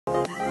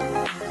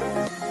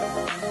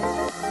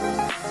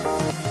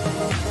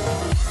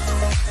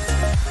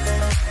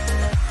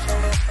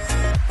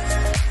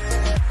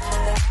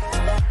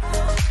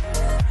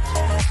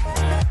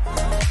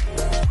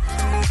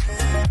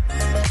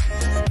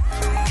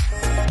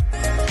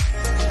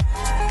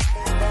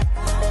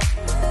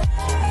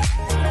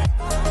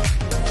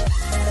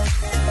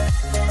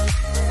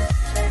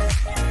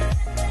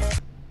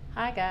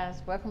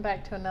welcome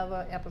back to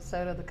another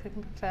episode of The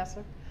Cooking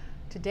Professor.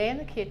 Today in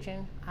the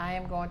kitchen, I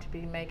am going to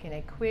be making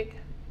a quick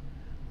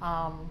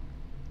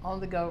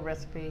on-the-go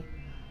recipe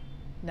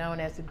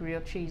known as the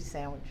grilled cheese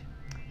sandwich.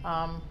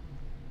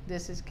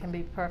 This can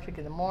be perfect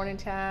in the morning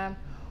time,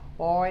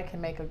 or it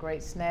can make a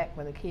great snack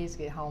when the kids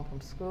get home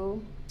from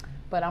school.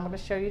 But I'm going to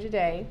show you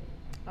today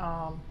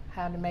how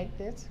to make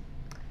this,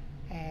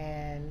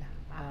 and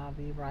I'll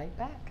be right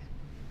back.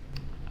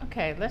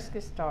 Okay, let's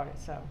get started.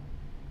 So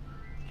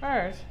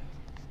first,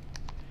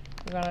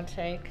 we're going to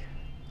take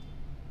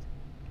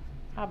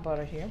our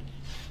butter here,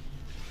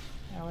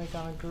 and we're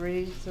going to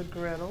grease the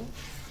griddle.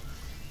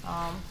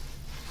 I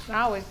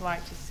always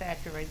like to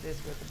saturate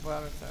this with the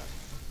butter, so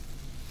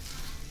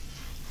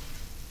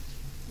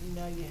you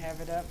know you have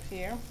it up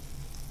here.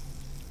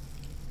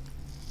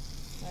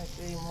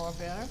 That's even more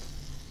better.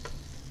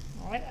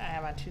 All right, I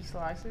have my 2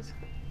 slices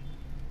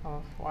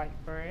of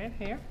white bread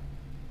here.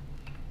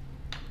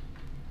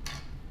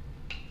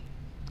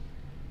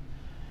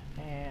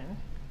 And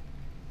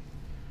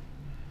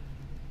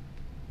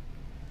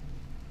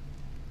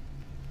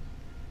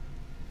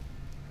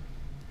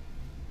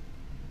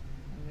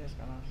I'm just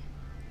gonna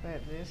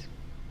let this,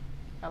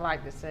 I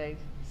like to say,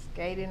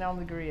 skating on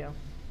the grill.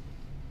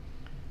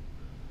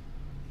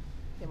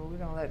 Yeah, but we're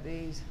gonna let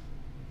these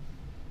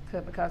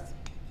cook because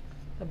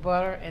the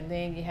butter, and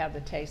then you have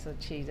the taste of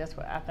the cheese. That's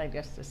what I think.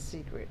 That's the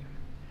secret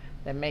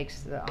that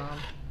makes the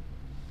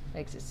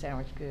makes the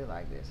sandwich good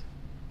like this.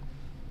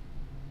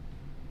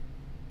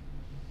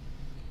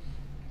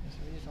 So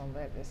we're just gonna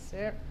let this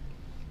sit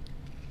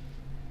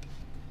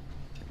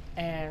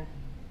and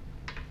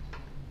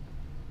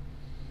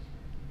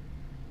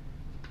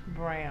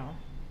brown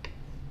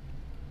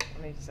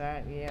on each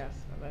side. Yes,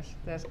 so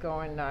that's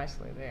going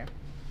nicely there.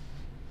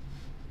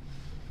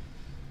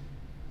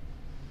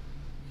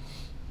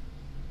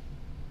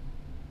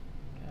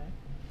 Okay,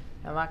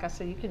 and like I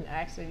said, you can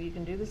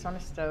do this on the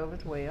stove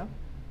as well.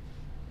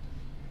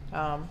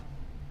 Yeah,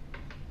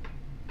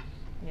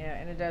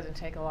 and it doesn't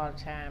take a lot of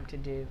time to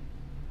do.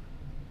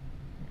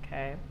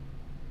 Okay,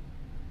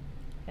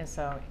 and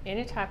so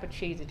any type of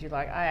cheese that you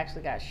like. I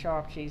actually got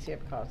sharp cheese here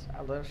because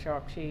I love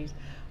sharp cheese.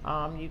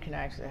 You can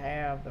actually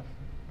have the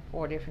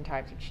 4 different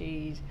types of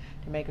cheese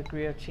to make a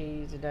grilled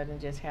cheese. It doesn't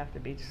just have to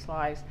be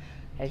sliced.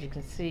 As you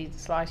can see, the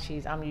sliced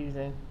cheese, I'm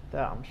using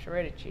the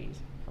shredded cheese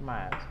for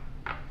mine.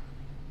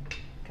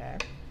 Okay,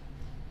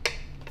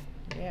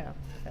 yeah,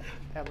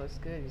 that looks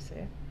good, you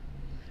see.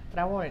 But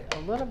I want it a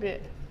little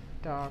bit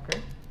darker.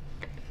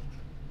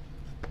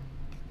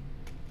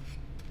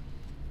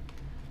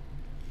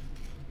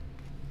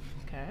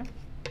 Okay.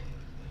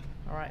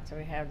 All right, so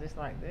we have this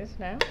like this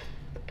now.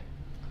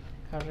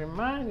 Because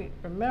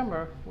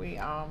remember, we're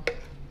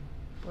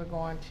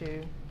going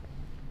to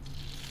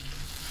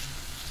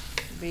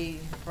be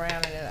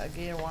browning it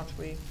again once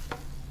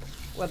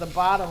the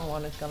bottom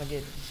one is going to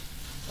get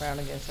brown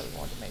again, so we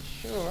want to make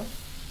sure.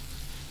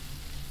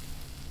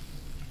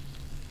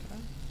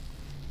 Okay.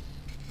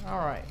 All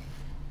right.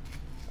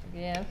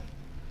 Again,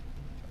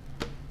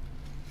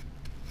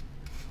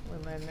 we're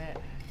letting that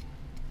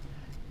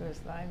do its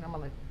thing. I'm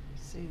going to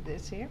see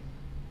this here.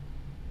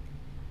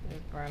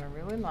 It's burning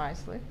really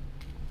nicely.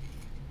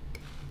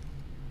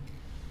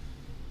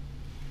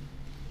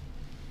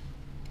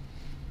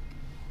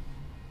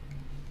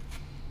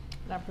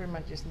 And I pretty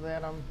much just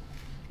let them,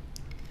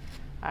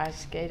 I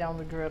skate on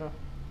the griddle.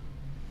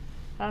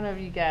 I don't know if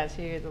you guys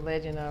hear the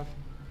legend of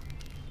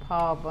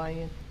Paul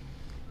Bunyan,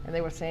 and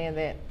they were saying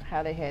that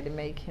how they had to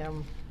make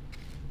him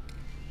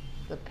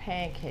the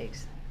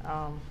pancakes.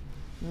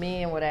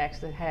 Men would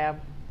actually have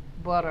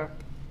butter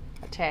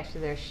attached to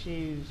their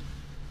shoes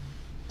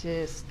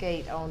to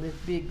skate on this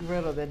big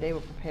griddle that they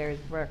would prepare his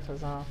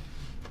breakfast on.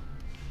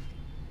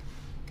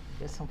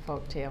 Just some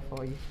folk tale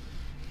for you.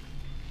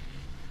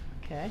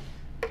 Okay.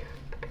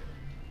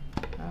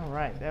 All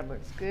right, that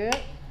looks good.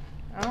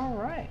 All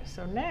right,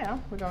 so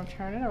now we're going to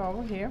turn it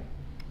over here.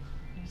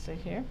 You see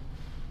here.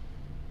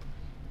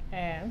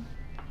 And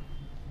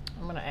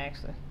I'm going to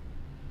actually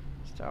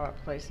start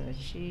placing the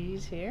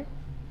cheese here.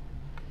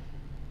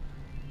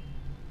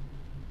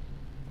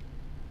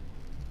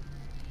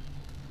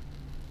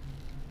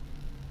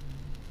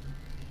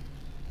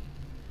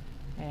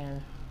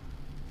 And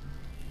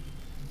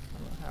I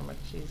don't know how much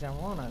cheese I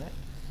want on it,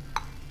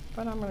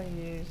 but I'm going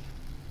to use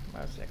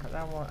most of it because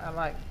I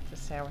like the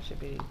sandwich to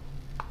be,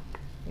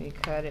 when you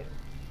cut it.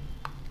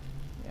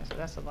 Yeah, so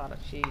that's a lot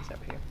of cheese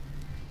up here.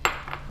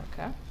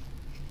 Okay.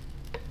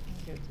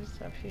 Get this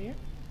up here.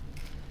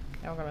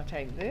 Now we're going to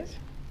take this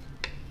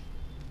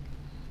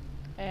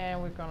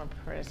and we're going to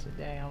press it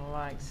down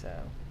like so.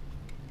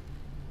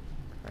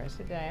 Press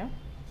it down.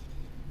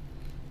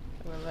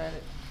 So we'll let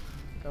it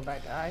go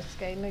back to ice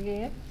skating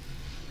again.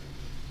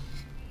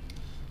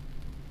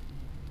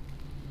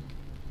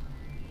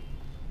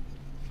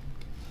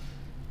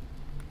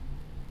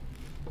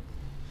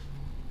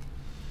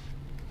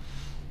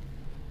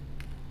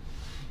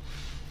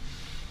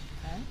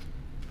 Okay.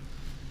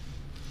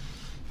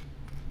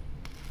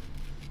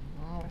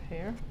 Over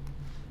here.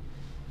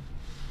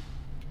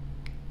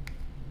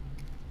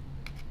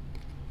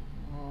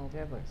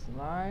 that looks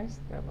nice.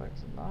 That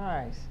looks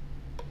nice.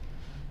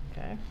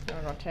 Okay, so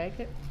we're going to take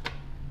it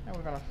and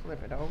we're going to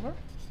flip it over.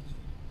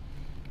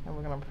 And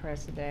we're going to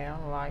press it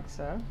down like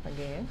so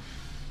again.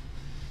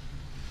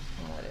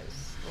 And let it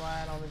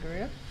slide on the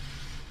grill.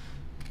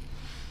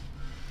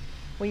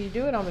 When you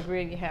do it on the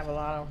grill, you have a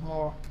lot of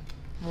more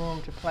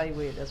room to play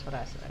with. That's what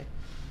I say.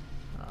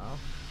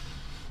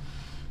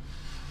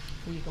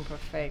 You can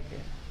perfect it.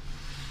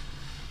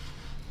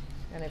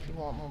 And if you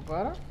want more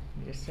butter,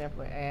 you just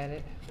simply add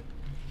it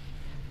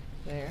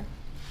there.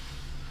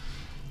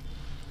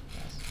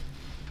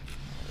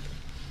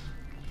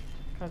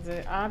 Because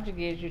the object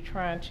is you're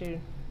trying to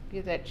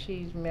get that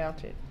cheese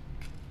melted.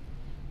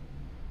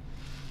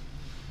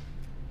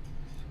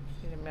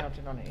 Get it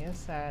melted on the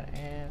inside,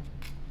 and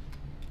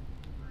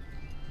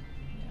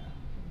yeah,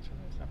 turn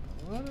this up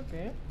a little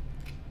bit.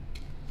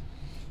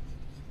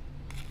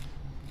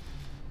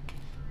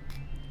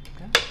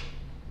 Okay.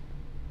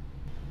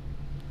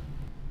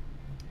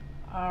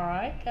 All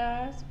right,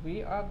 guys,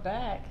 we are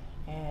back,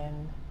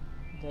 and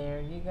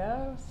there you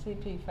go,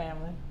 CP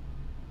family.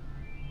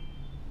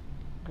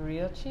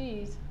 Grilled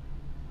cheese.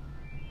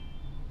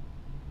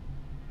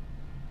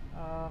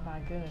 Oh my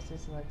goodness,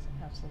 this looks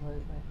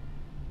absolutely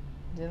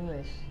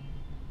delish.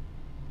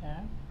 Okay.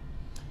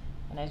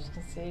 And as you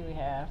can see, we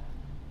have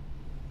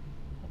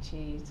the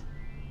cheese.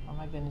 Oh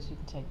my goodness, you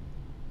can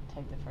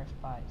take the first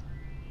bite.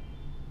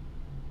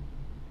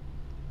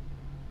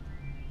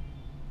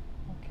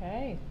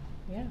 Okay,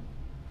 yeah.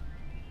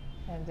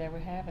 And there we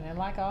have it. And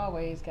like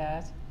always,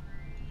 guys,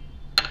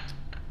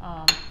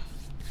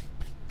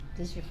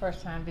 this is your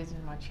first time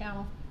visiting my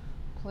channel,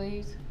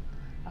 please,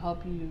 I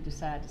hope you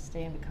decide to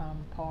stay and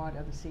become part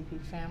of the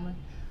CP family.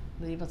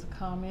 Leave us a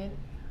comment,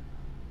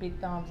 big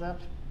thumbs up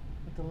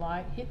with the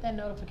like, hit that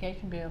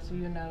notification bell so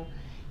you know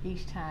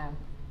each time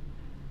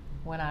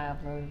when I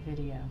upload a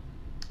video.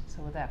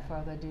 So without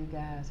further ado,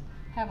 guys,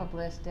 have a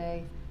blessed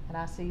day, and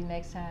I'll see you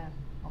next time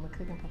on The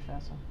Cooking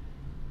Professor.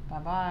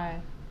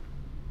 Bye-bye.